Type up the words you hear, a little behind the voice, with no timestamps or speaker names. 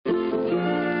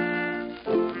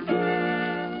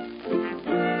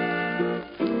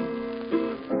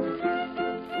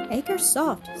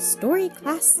Makersoft Story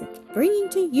Classic, bringing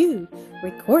to you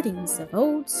recordings of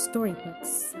old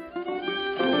storybooks.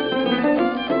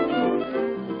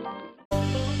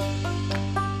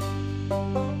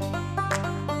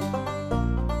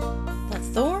 The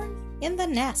Thorn in the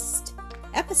Nest,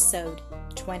 Episode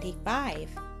 25.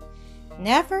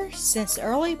 Never since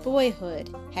early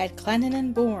boyhood had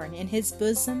Clendenin borne in his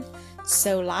bosom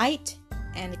so light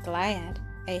and glad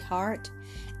a heart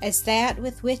as that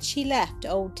with which he left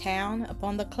Old Town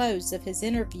upon the close of his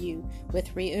interview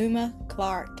with Reuma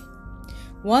Clark.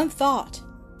 One thought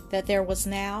that there was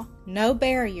now no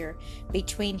barrier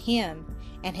between him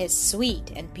and his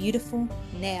sweet and beautiful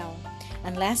Nell,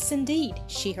 unless indeed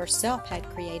she herself had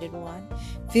created one,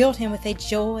 filled him with a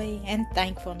joy and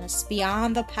thankfulness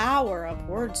beyond the power of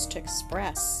words to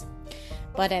express.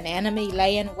 But an enemy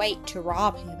lay in wait to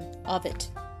rob him of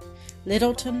it.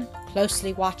 Littleton,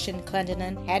 closely watching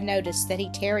Clendenin, had noticed that he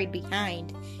tarried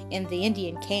behind in the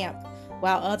Indian camp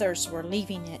while others were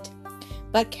leaving it,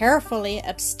 but carefully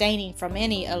abstaining from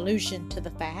any allusion to the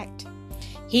fact.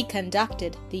 He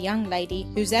conducted the young lady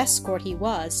whose escort he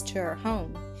was to her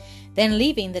home, then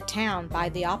leaving the town by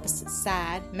the opposite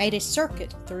side, made a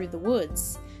circuit through the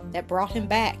woods that brought him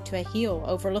back to a hill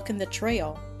overlooking the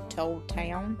trail to Old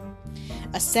Town,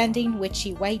 ascending which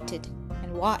he waited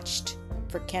and watched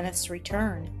for Kenneth's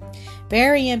return.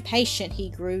 Very impatient he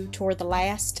grew toward the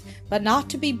last, but not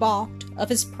to be balked of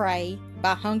his prey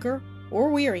by hunger or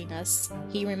weariness,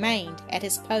 he remained at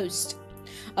his post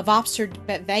of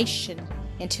observation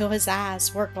until his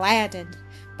eyes were gladdened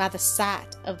by the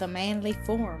sight of the manly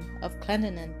form of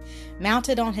Clendenin,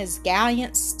 mounted on his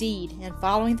gallant steed and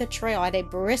following the trail at a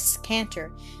brisk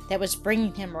canter that was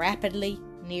bringing him rapidly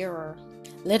nearer.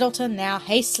 Littleton now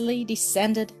hastily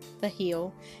descended the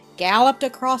hill, galloped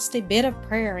across a bit of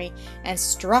prairie, and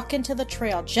struck into the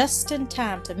trail just in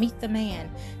time to meet the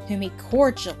man whom he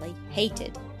cordially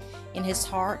hated in his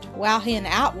heart, while in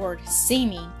outward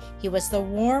seeming he was the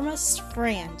warmest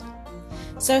friend.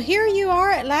 "So here you are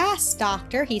at last,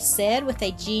 Doctor," he said with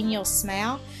a genial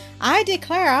smile. "I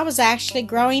declare I was actually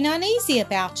growing uneasy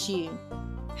about you."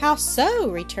 "How so?"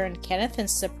 returned Kenneth in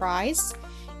surprise.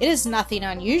 "It is nothing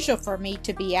unusual for me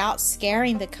to be out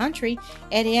scouring the country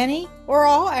at any or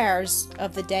all hours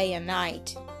of the day and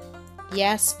night."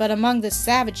 "Yes, but among the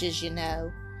savages, you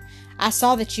know. I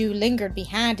saw that you lingered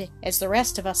behind as the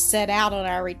rest of us set out on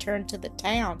our return to the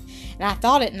town, and I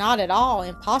thought it not at all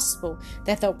impossible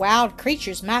that the wild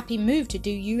creatures might be moved to do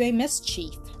you a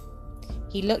mischief."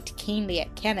 He looked keenly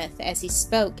at Kenneth as he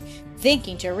spoke,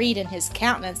 thinking to read in his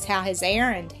countenance how his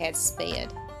errand had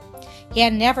sped. He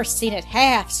had never seen it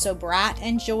half so bright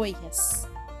and joyous.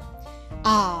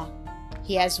 "Ah,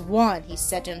 he has won," he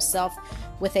said to himself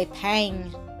with a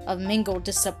pang of mingled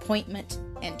disappointment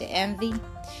and envy.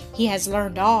 "He has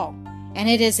learned all, and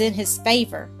it is in his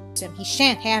favor. He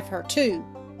shan't have her too,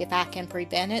 if I can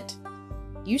prevent it."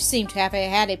 "You seem to have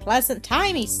had a pleasant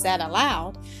time," he said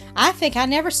aloud. "I think I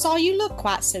never saw you look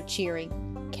quite so cheery."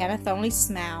 Kenneth only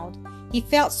smiled. He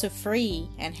felt so free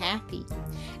and happy,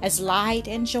 as light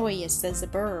and joyous as a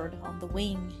bird on the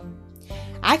wing.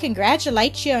 "I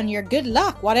congratulate you on your good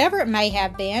luck, whatever it may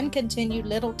have been," continued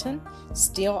Littleton,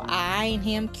 still eyeing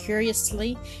him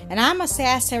curiously, "and I must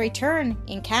ask a return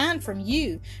in kind from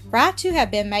you, for I too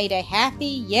have been made a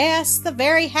happy, yes, the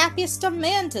very happiest of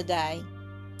men today."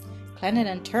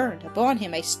 Clendenin turned upon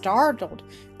him a startled,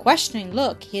 questioning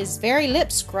look, his very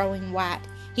lips growing white.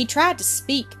 He tried to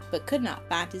speak, but could not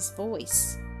find his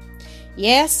voice.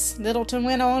 "Yes," Littleton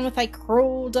went on with a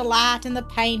cruel delight in the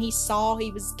pain he saw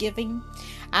he was giving,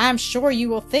 "I am sure you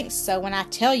will think so when I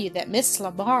tell you that Miss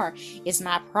Lamar is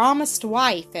my promised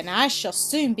wife, and I shall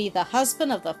soon be the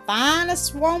husband of the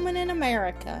finest woman in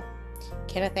America."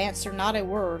 Kenneth answered not a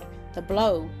word. The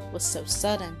blow was so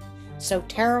sudden, so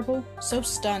terrible, so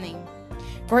stunning.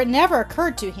 For it never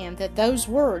occurred to him that those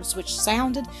words which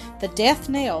sounded the death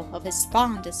knell of his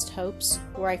fondest hopes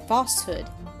were a falsehood.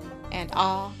 And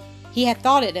he had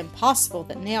thought it impossible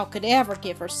that Nell could ever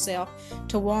give herself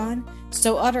to one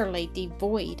so utterly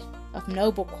devoid of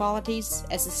noble qualities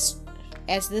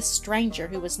as this stranger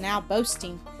who was now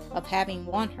boasting of having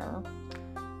won her.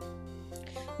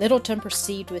 Littleton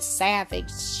perceived with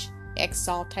savage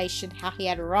exultation how he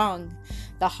had wrung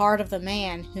the heart of the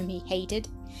man whom he hated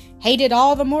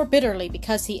all the more bitterly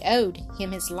because he owed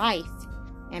him his life,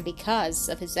 and because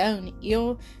of his own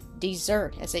ill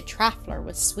desert as a trifler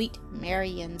with sweet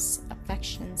Marian's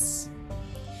affections,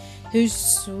 whose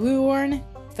sworn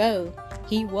foe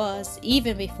he was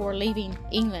even before leaving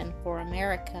England for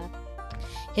America.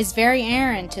 his very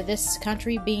errand to this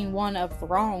country being one of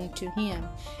wrong to him,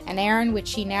 an errand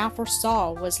which he now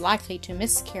foresaw was likely to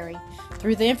miscarry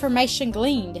through the information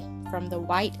gleaned from the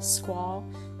white squaw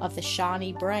of the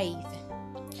Shawnee Brave.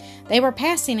 They were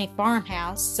passing a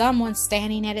farmhouse. Someone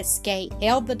standing at its gate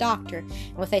hailed the doctor,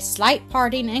 and with a slight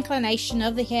parting inclination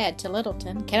of the head to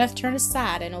Littleton, Kenneth turned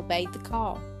aside and obeyed the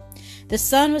call. The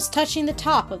sun was touching the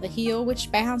top of the hill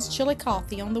which bounds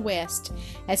Chillicothe on the west,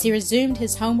 as he resumed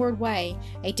his homeward way,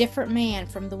 a different man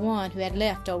from the one who had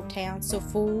left Old Town so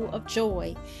full of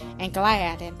joy and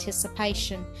glad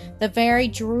anticipation. The very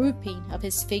drooping of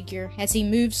his figure, as he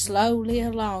moved slowly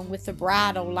along with the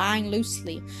bridle lying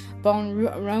loosely upon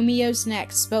Romeo's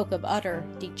neck, spoke of utter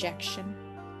dejection.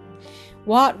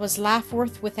 What was life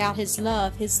worth without his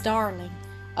love, his darling?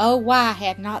 Oh, why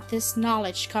had not this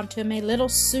knowledge come to him a little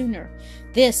sooner,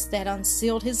 this that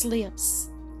unsealed his lips?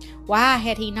 Why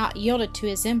had he not yielded to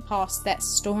his impulse that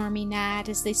stormy night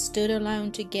as they stood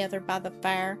alone together by the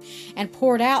fire and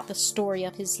poured out the story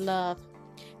of his love?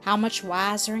 How much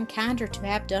wiser and kinder to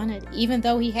have done it, even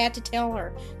though he had to tell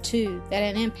her, too, that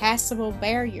an impassable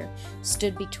barrier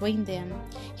stood between them.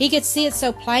 He could see it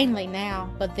so plainly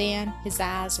now, but then his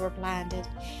eyes were blinded.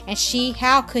 And she,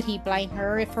 how could he blame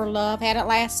her if her love had at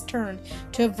last turned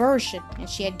to aversion and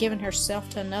she had given herself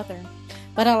to another?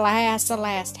 But alas,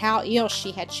 alas, how ill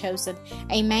she had chosen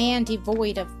a man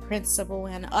devoid of principle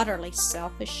and utterly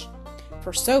selfish.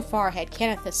 For so far had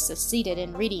Kenneth succeeded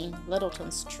in reading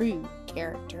Littleton's true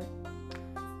character.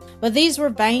 But these were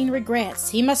vain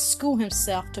regrets. He must school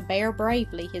himself to bear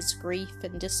bravely his grief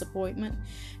and disappointment.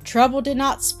 Trouble did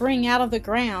not spring out of the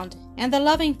ground, and the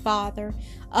loving Father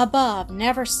above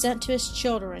never sent to his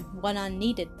children one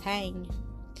unneeded pang.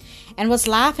 And was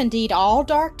life indeed all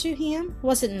dark to him?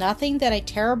 Was it nothing that a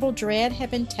terrible dread had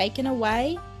been taken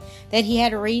away? That he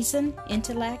had reason,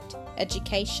 intellect,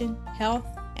 education, health,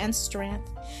 and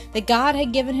strength, that God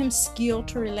had given him skill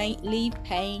to relieve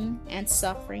pain and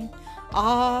suffering.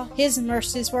 Ah, his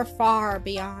mercies were far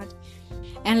beyond,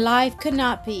 and life could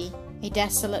not be a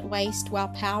desolate waste while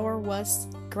power was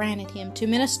granted him to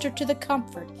minister to the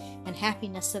comfort and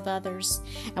happiness of others,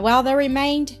 and while there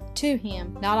remained to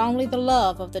him not only the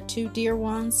love of the two dear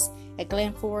ones at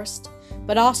Glenforest,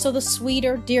 but also the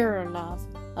sweeter, dearer love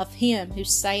of him who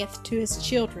saith to his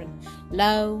children,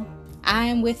 Lo, I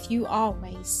am with you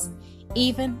always,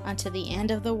 even unto the end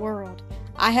of the world.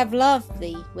 I have loved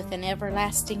thee with an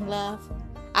everlasting love.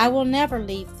 I will never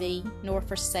leave thee, nor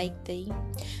forsake thee.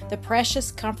 The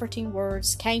precious, comforting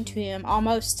words came to him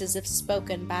almost as if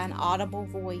spoken by an audible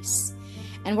voice,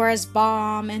 and were as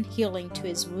balm and healing to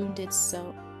his wounded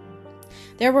soul.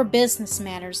 There were business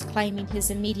matters claiming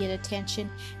his immediate attention,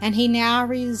 and he now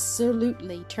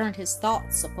resolutely turned his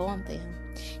thoughts upon them.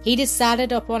 He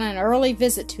decided upon an early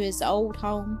visit to his old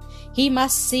home. He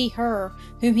must see her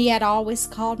whom he had always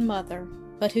called mother,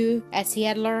 but who, as he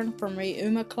had learned from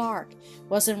Reuma Clark,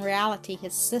 was in reality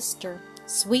his sister,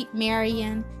 sweet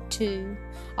Marian, too.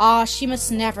 Ah, she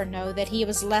must never know that he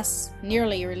was less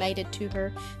nearly related to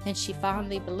her than she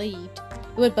fondly believed.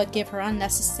 It would but give her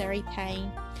unnecessary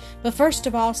pain. But first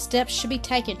of all, steps should be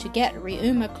taken to get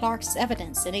Reuma Clark's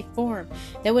evidence in a form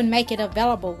that would make it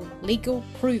available legal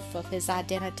proof of his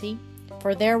identity,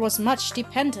 for there was much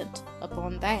dependent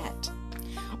upon that.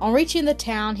 On reaching the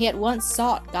town, he at once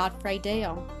sought Godfrey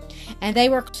Dale, and they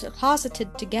were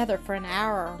closeted together for an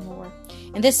hour or more.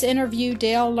 In this interview,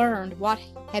 Dale learned what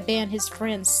had been his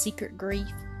friend's secret grief,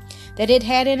 that it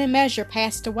had in a measure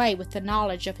passed away with the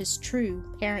knowledge of his true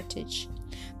parentage,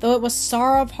 though it was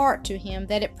sorrow of heart to him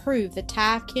that it proved the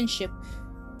tie of kinship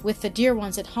with the dear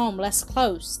ones at home less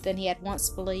close than he had once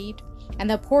believed, and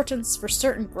the importance for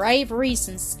certain grave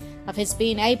reasons of his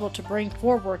being able to bring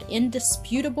forward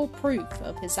indisputable proof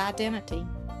of his identity.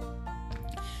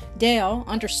 Dale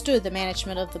understood the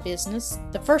management of the business,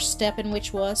 the first step in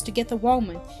which was to get the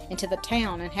woman into the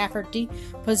town and have her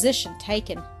deposition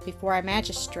taken before a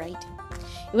magistrate.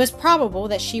 It was probable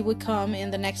that she would come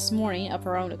in the next morning of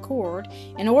her own accord,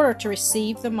 in order to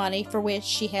receive the money for which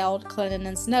she held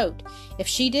Clennan's note. If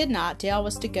she did not, Dale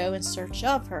was to go in search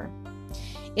of her.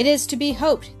 It is to be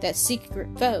hoped that secret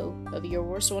foe of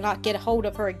yours will not get a hold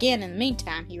of her again in the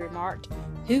meantime, he remarked.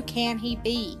 Who can he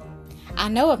be? I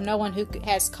know of no one who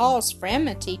has cause for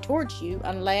enmity towards you,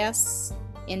 unless,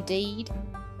 indeed,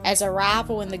 as a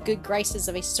rival in the good graces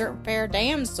of a certain fair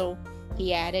damsel,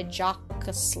 he added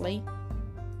jocosely.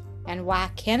 And why,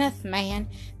 Kenneth, man,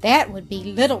 that would be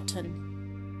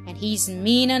Littleton, and he's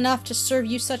mean enough to serve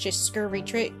you such a scurvy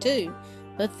trick, too.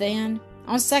 But then,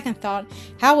 on second thought,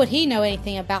 how would he know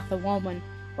anything about the woman,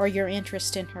 or your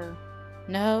interest in her?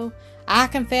 No, I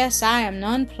confess I am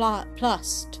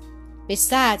nonplussed.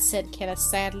 Besides, said Kenneth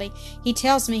sadly, he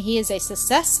tells me he is a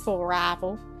successful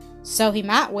rival, so he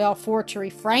might well afford to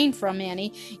refrain from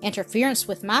any interference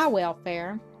with my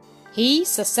welfare. He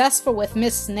successful with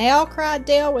Miss Nell? Cried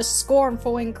Dale with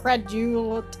scornful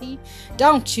incredulity.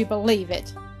 Don't you believe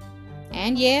it?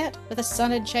 And yet, with a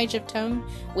sudden change of tone,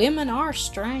 women are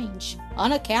strange,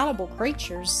 unaccountable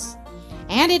creatures.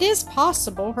 And it is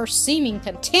possible her seeming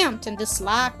contempt and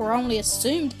dislike were only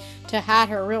assumed to hide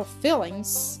her real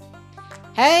feelings.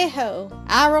 Hey-ho,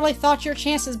 I really thought your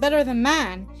chances better than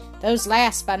mine. Those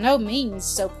last by no means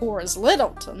so poor as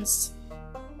Littleton's.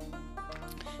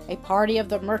 A party of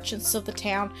the merchants of the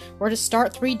town were to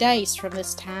start 3 days from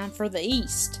this time for the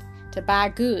east, to buy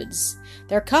goods.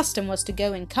 Their custom was to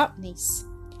go in companies.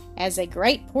 As a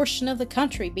great portion of the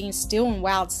country being still in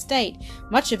wild state,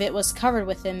 much of it was covered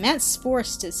with immense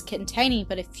forests containing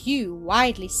but a few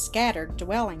widely scattered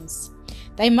dwellings.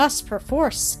 They must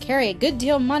perforce carry a good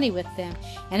deal of money with them,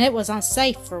 and it was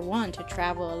unsafe for one to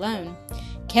travel alone.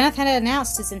 Kenneth had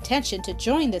announced his intention to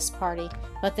join this party,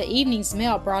 but the evening's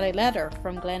mail brought a letter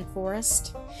from Glen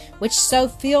Forest, which so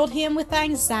filled him with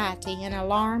anxiety and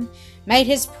alarm, made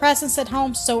his presence at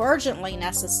home so urgently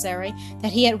necessary,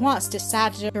 that he at once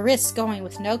decided to risk going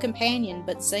with no companion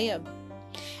but Zeb,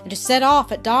 and to set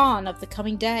off at dawn of the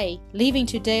coming day, leaving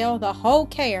to Dale the whole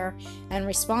care and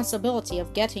responsibility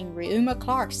of getting Reuma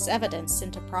Clark's evidence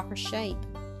into proper shape.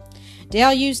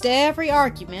 Dale used every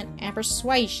argument and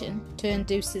persuasion to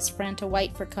induce his friend to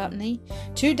wait for company.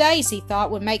 2 days, he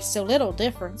thought, would make so little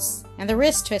difference, and the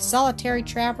risk to a solitary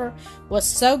traveler was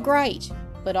so great,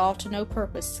 but all to no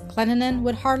purpose. Clennanan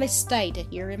would hardly stay to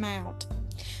hear him out.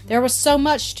 There was so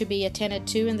much to be attended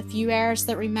to in the few hours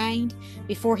that remained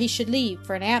before he should leave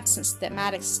for an absence that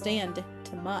might extend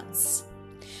to months.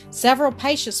 Several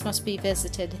patients must be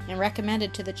visited and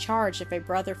recommended to the charge of a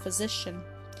brother physician.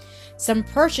 Some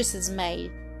purchases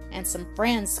made, and some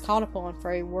friends called upon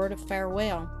for a word of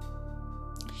farewell.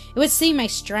 It would seem a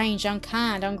strange,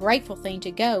 unkind, ungrateful thing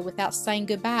to go without saying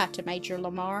goodbye to Major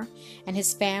Lamar and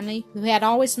his family, who had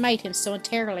always made him so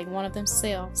entirely one of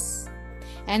themselves.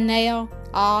 And Nell,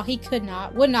 he could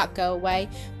not, would not go away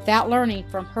without learning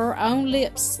from her own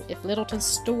lips if Littleton's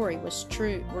story were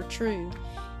true,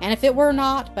 and if it were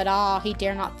not, but he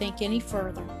dare not think any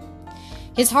further.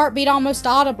 His heart beat almost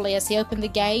audibly as he opened the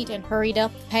gate and hurried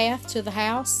up the path to the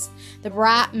house. The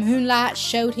bright moonlight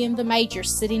showed him the Major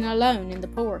sitting alone in the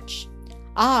porch.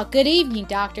 Good evening,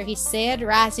 Doctor, he said,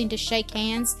 rising to shake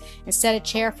hands and set a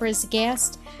chair for his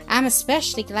guest. I'm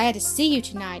especially glad to see you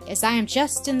tonight, as I am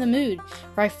just in the mood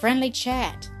for a friendly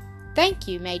chat. Thank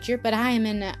you, Major, but I am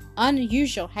in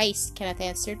unusual haste, Kenneth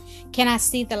answered. Can I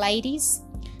see the ladies?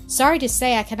 Sorry to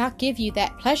say I cannot give you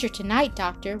that pleasure tonight,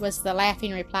 Doctor, was the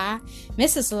laughing reply.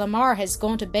 Mrs. Lamar has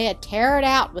gone to bed tired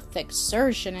out with the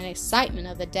exertion and excitement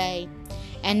of the day,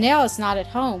 and Nell is not at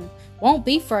home, won't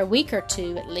be for a week or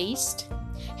 2 at least.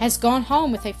 Has gone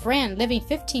home with a friend living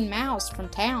 15 miles from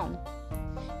town.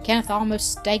 Kenneth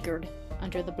almost staggered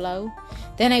under the blow.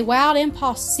 Then a wild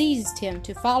impulse seized him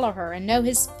to follow her and know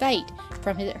his fate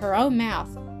from her own mouth,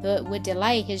 though it would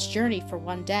delay his journey for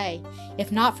 1 day,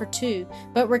 if not for 2.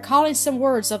 But recalling some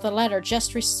words of the letter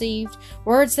just received,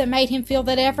 words that made him feel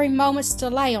that every moment's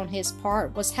delay on his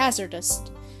part was hazardous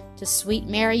to sweet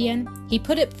Marian, he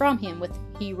put it from him with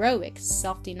heroic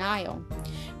self-denial,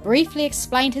 briefly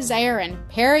explained his errand,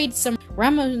 parried some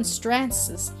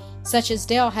remonstrances such as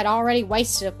Dale had already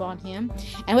wasted upon him,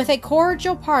 and with a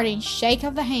cordial parting shake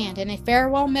of the hand and a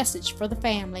farewell message for the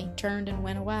family, turned and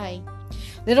went away.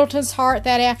 Littleton's heart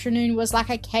that afternoon was like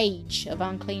a cage of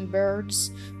unclean birds,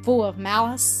 full of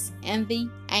malice, envy,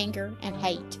 anger, and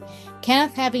hate.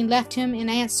 Kenneth having left him in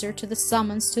answer to the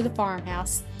summons to the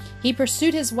farmhouse, he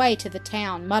pursued his way to the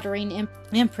town, muttering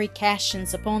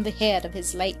imprecations upon the head of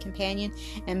his late companion,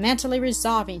 and mentally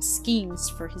resolving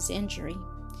schemes for his injury.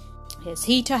 Is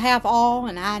he to have all,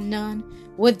 and I none?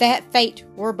 Would that fate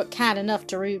were but kind enough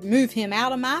to remove him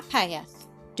out of my path!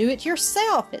 Do it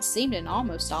yourself! It seemed an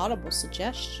almost audible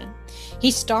suggestion.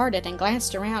 He started and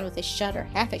glanced around with a shudder,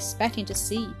 half expecting to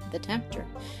see the tempter.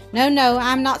 No,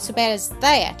 I'm not so bad as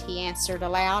that, he answered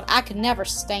aloud. I could never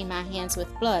stain my hands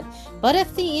with blood, but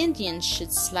if the Indians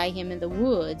should slay him in the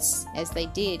woods, as they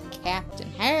did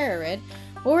Captain Harrod,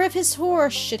 or if his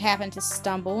horse should happen to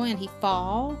stumble and he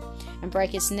fall and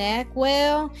break his neck,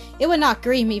 well, it would not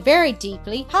grieve me very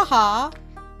deeply. Ha!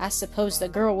 I suppose the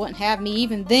girl wouldn't have me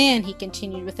even then, he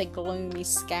continued with a gloomy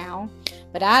scowl.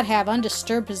 But I'd have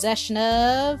undisturbed possession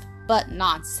of... But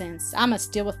nonsense, I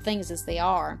must deal with things as they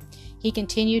are. He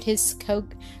continued his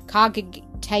cogitation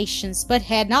invitations, but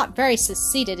had not very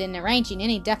succeeded in arranging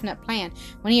any definite plan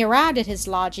when he arrived at his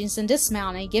lodgings and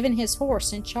dismounting, giving his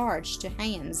horse in charge to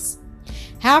Hans.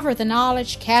 However, the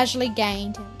knowledge casually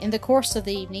gained in the course of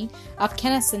the evening of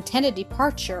Kenneth's intended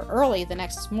departure early the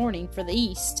next morning for the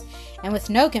East, and with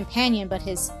no companion but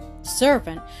his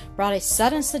servant, brought a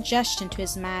sudden suggestion to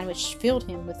his mind which filled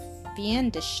him with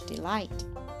fiendish delight.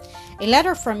 A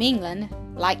letter from England,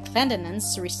 like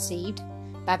Clendenon's received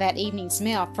by that evening's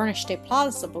mail, furnished a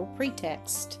plausible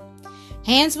pretext.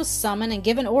 Hans was summoned and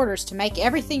given orders to make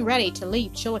everything ready to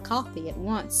leave Chillicothe at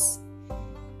once.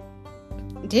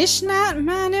 "This night,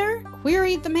 mynheer?"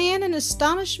 queried the man in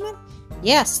astonishment.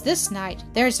 "Yes, this night.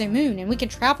 There is a moon, and we can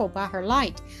travel by her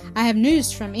light. I have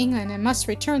news from England, and must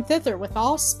return thither with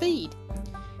all speed."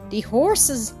 "The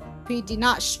horses be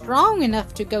not strong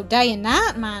enough to go day and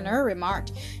night, mynheer,"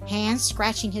 remarked Hans,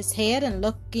 scratching his head and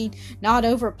looking not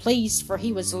over pleased, for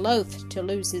he was loath to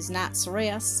lose his night's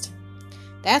rest.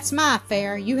 "That's my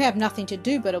affair. You have nothing to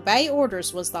do but obey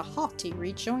orders," was the haughty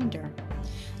rejoinder.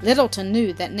 Littleton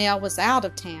knew that Nell was out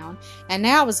of town, and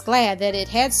now was glad that it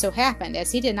had so happened,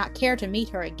 as he did not care to meet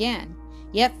her again,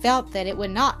 yet felt that it would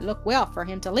not look well for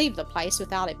him to leave the place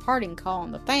without a parting call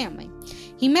on the family.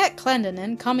 He met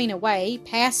Clendenon coming away,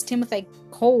 passed him with a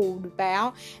cold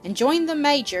bow, and joined the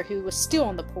Major, who was still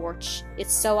on the porch,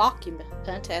 its sole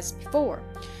occupant as before.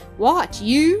 "What,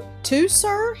 you too,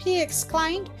 sir?" he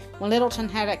exclaimed, when Littleton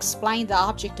had explained the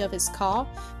object of his call.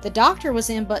 "The doctor was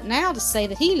in but now to say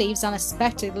that he leaves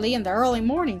unexpectedly in the early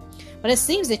morning, but it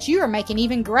seems that you are making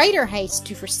even greater haste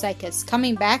to forsake us.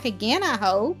 Coming back again, I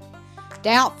hope?"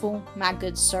 "Doubtful, my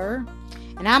good sir.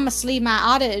 And I must leave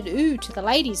my adieu to the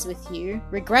ladies with you,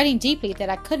 regretting deeply that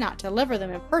I could not deliver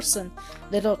them in person,"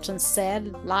 Littleton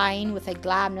said, lying with a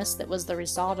glibness that was the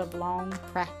result of long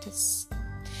practice.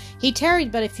 He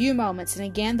tarried but a few moments, and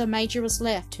again the Major was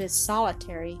left to his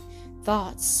solitary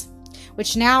thoughts,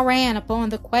 which now ran upon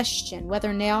the question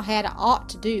whether Nell had aught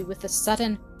to do with the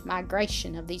sudden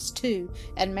migration of these two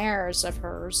admirers of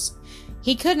hers.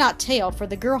 He could not tell, for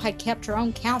the girl had kept her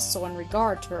own counsel in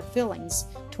regard to her feelings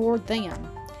toward them,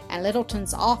 and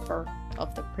Littleton's offer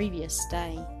of the previous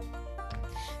day.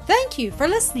 Thank you for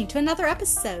listening to another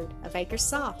episode of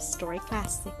Acresoft Story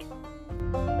Classic.